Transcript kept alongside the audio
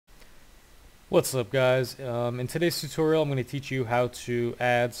What's up, guys? In today's tutorial I'm going to teach you how to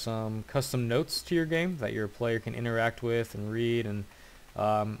add some custom notes to your game that your player can interact with and read, and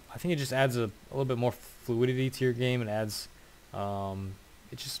I think it just adds a little bit more fluidity to your game. It just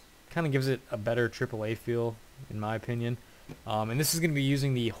kind of gives it a better AAA feel, in my opinion. And this is going to be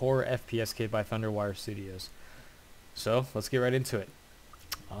using the Horror FPS Kit by Thunderwire Studios. So let's get right into it.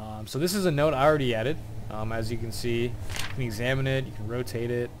 So this is a note I already added. As you can see, you can examine it, you can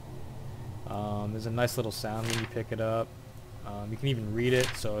rotate it. There's a nice little sound when you pick it up. You can even read it,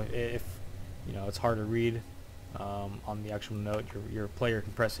 so if you know it's hard to read on the actual note, your player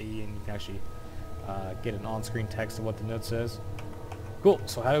can press E and you can actually get an on-screen text of what the note says. Cool.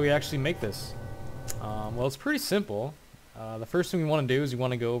 So how do we actually make this? Well, it's pretty simple. The first thing we want to do is we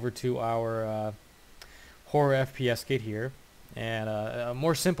want to go over to our Horror FPS Kit here, and a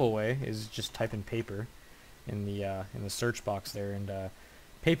more simple way is just type in paper in the search box there, and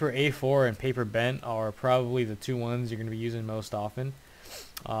paper A4 and paper bent are probably the two ones you're going to be using most often.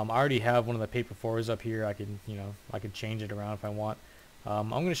 I already have one of the paper 4s up here. I could change it around if I want. I'm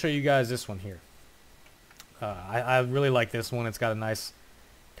going to show you guys this one here. I really like this one. It's got a nice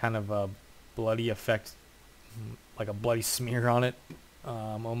kind of a bloody effect, like a bloody smear on it,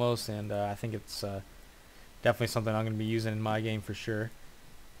 almost, and I think it's definitely something I'm going to be using in my game for sure.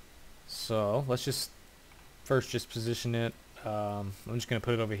 So let's just position it. I'm just going to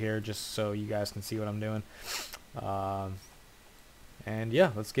put it over here just so you guys can see what I'm doing. And yeah,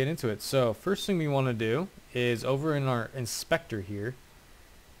 let's get into it. So first thing we want to do is over in our inspector here,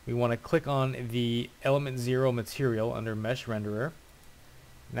 we want to click on the element 0 material under mesh renderer,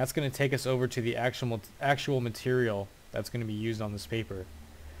 and that's going to take us over to the actual material that's going to be used on this paper.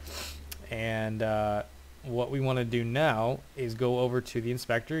 And what we want to do now is go over to the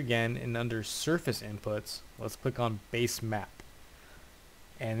inspector again, and under surface inputs, let's click on base map.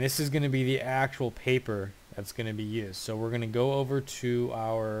 And this is going to be the actual paper that's going to be used. So we're going to go over to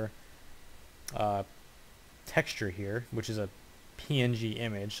our texture here, which is a PNG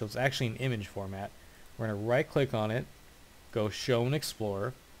image. So it's actually an image format. We're going to right click on it, go show and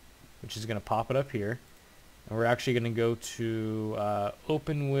explore, which is going to pop it up here. And we're actually going to go to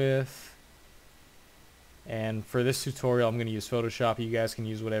open with, and for this tutorial I'm going to use Photoshop. You guys can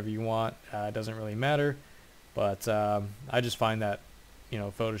use whatever you want. It doesn't really matter, but I just find that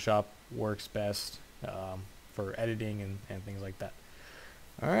Photoshop works best for editing and things like that.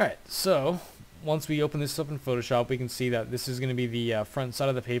 Alright, so once we open this up in Photoshop, we can see that this is going to be the front side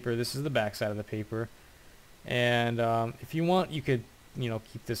of the paper, this is the back side of the paper, and if you want, you could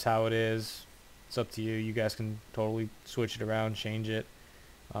keep this how it is. It's up to you. You guys can totally switch it around, change it,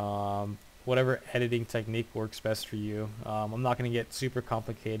 whatever editing technique works best for you. I'm not going to get super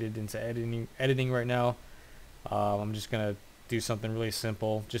complicated into editing right now. I'm just going to do something really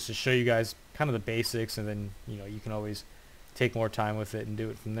simple just to show you guys kind of the basics, and then you can always take more time with it and do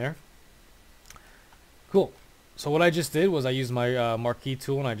it from there. Cool. So what I just did was I used my marquee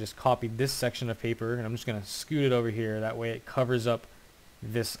tool, and I just copied this section of paper, and I'm just going to scoot it over here. That way it covers up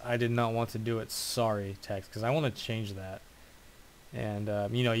this "I did not want to do it, sorry" text, because I want to change that. And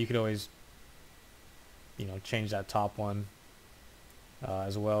you could always change that top one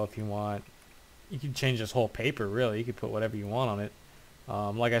as well if you want. You can change this whole paper, really. You could put whatever you want on it.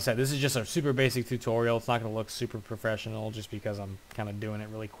 Like I said, this is just a super basic tutorial. It's not going to look super professional just because I'm kind of doing it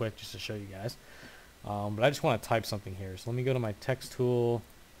really quick just to show you guys. But I just want to type something here. So let me go to my text tool,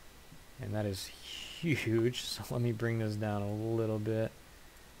 and that is huge. So let me bring this down a little bit.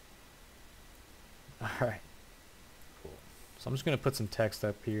 Alright, cool. So I'm just going to put some text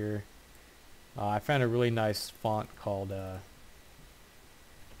up here. I found a really nice font called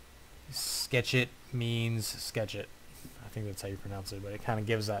Sketch It means Sketch It. I think that's how you pronounce it, but it kind of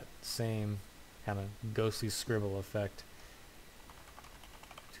gives that same kind of ghostly scribble effect.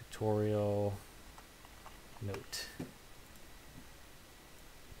 Tutorial note.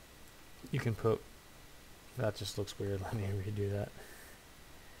 You can put, that just looks weird. Let me redo that.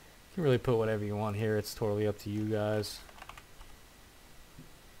 You can really put whatever you want here. It's totally up to you guys.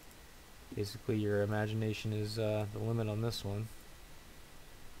 Basically, your imagination is the limit on this one.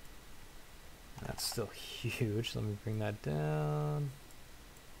 That's still huge. Let me bring that down.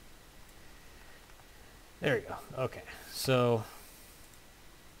 There we go. Okay, so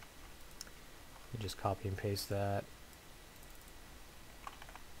you just copy and paste that.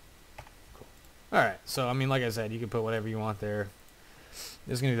 Cool. Alright, so I mean, like I said, you can put whatever you want there.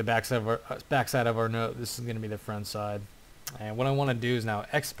 This is going to be the back side of our note. This is going to be the front side. And what I want to do is now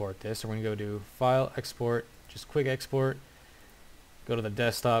export this. So we're going to go to File, Export, just quick export. Go to the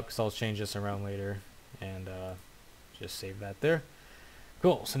desktop, because I'll change this around later, and just save that there.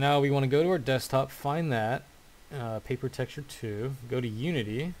 Cool. So now we want to go to our desktop, find that paper texture 2, go to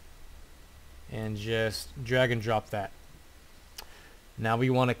Unity, and just drag and drop that. Now we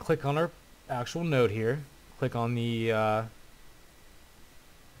want to click on our actual node here. Click on the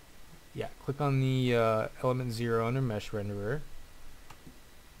element 0 under mesh renderer.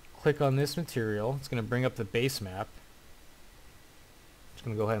 Click on this material. It's going to bring up the base map. I'm just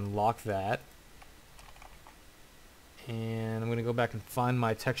going to go ahead and lock that. And I'm going to go back and find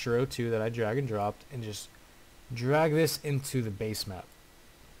my texture 02 that I drag and dropped and just drag this into the base map.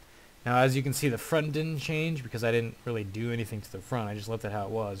 Now as you can see, the front didn't change because I didn't really do anything to the front. I just left it how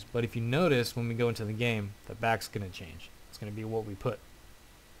it was. But if you notice, when we go into the game, the back's going to change. It's going to be what we put.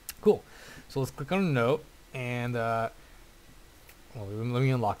 Cool. So let's click on a note and well, let me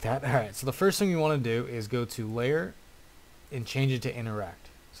unlock that. Alright, so the first thing we want to do is go to Layer and change it to Interact.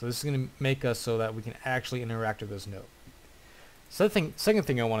 So this is going to make us so that we can actually interact with this note. Second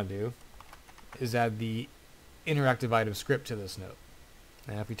thing I want to do is add the interactive item script to this note.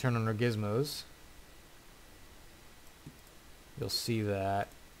 Now if we turn on our gizmos, you'll see that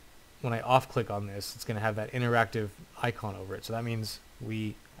when I off click on this, it's going to have that interactive icon over it. So that means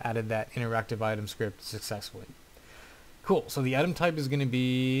we added that interactive item script successfully. Cool. So the item type is going to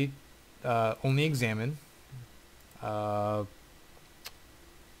be only examine. I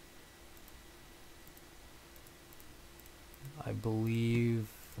believe,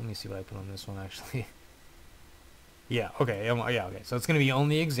 let me see what I put on this one actually. Yeah, okay, okay. So it's going to be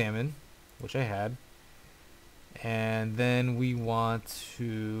only examine, which I had. And then we want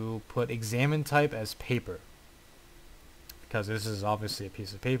to put examine type as paper, because this is obviously a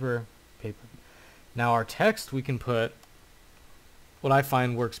piece of paper. Now our text, we can put, what I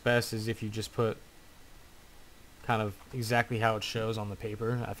find works best is if you just put kind of exactly how it shows on the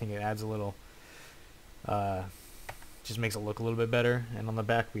paper. I think it adds a little, just makes it look a little bit better. And on the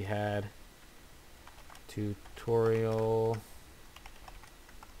back we had tutorial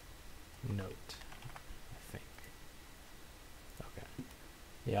note, I think. Okay.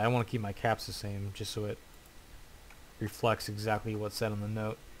 Yeah, I want to keep my caps the same just so it reflects exactly what's said on the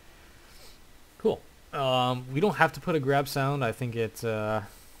note. Cool. We don't have to put a grab sound. I think it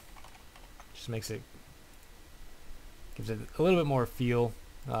just makes it, gives it a little bit more feel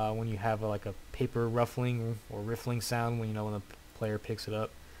when you have like a paper ruffling or riffling sound when when the player picks it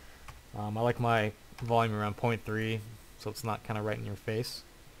up. I like my volume around 0.3 so it's not kind of right in your face.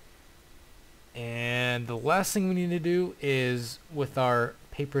 And the last thing we need to do is, with our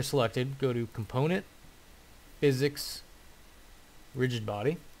paper selected, go to Component, Physics, Rigid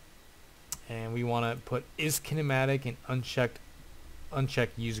Body, and we want to put is kinematic and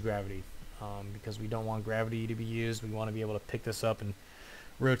unchecked use gravity, because we don't want gravity to be used. We want to be able to pick this up and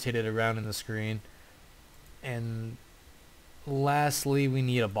rotate it around in the screen. And lastly, we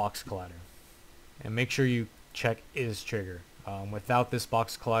need a box collider, and make sure you check is trigger. Without this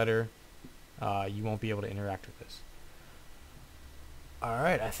box collider, you won't be able to interact with this.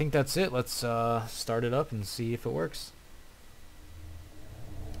 Alright, I think that's it. Let's start it up and see if it works.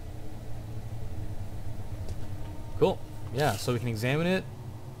 Cool. Yeah, so we can examine it,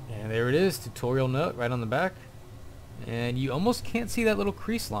 and there it is, tutorial note right on the back. And you almost can't see that little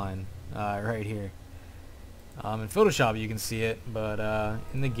crease line right here. In Photoshop you can see it, but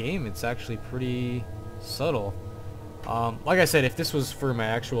in the game it's actually pretty subtle. Like I said, if this was for my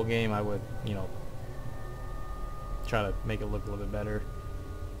actual game, I would, try to make it look a little bit better,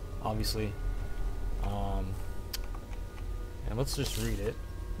 obviously. And let's just read it.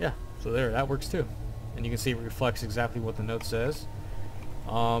 Yeah, so there, that works too. And you can see it reflects exactly what the note says.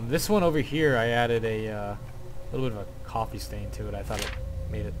 This one over here, I added a little bit of a coffee stain to it. I thought it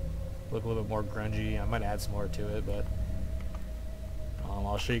made it look a little bit more grungy. I might add some more to it, but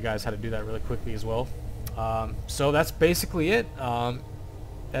I'll show you guys how to do that really quickly as well. So that's basically it.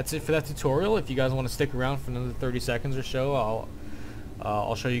 That's it for that tutorial. If you guys want to stick around for another 30 seconds or so,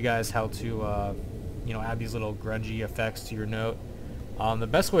 I'll show you guys how to add these little grungy effects to your note. The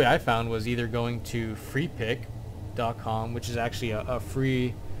best way I found was either going to freepik.com, which is actually a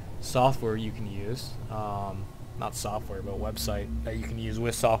free software you can use. Not software, but website that you can use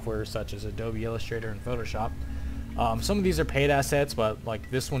with software such as Adobe Illustrator and Photoshop. Some of these are paid assets, but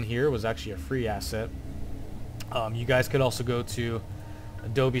like this one here was actually a free asset. You guys could also go to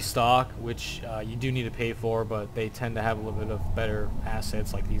Adobe Stock, which you do need to pay for, but they tend to have a little bit of better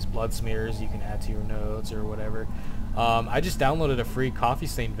assets, like these blood smears you can add to your notes or whatever. I just downloaded a free coffee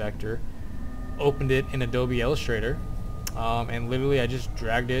stain vector, opened it in Adobe Illustrator, and literally I just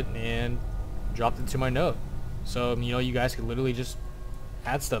dragged it and dropped it to my note. So you guys could literally just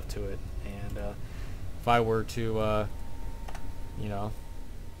add stuff to it. And if I were to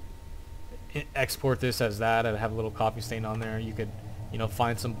export this as that and have a little coffee stain on there. You could, you know,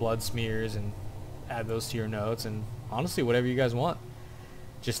 find some blood smears and add those to your notes, and honestly whatever you guys want,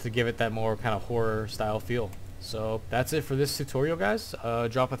 just to give it that more kind of horror style feel. So that's it for this tutorial, guys.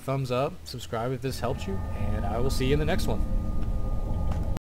 Drop a thumbs up, subscribe if this helped you, and I will see you in the next one.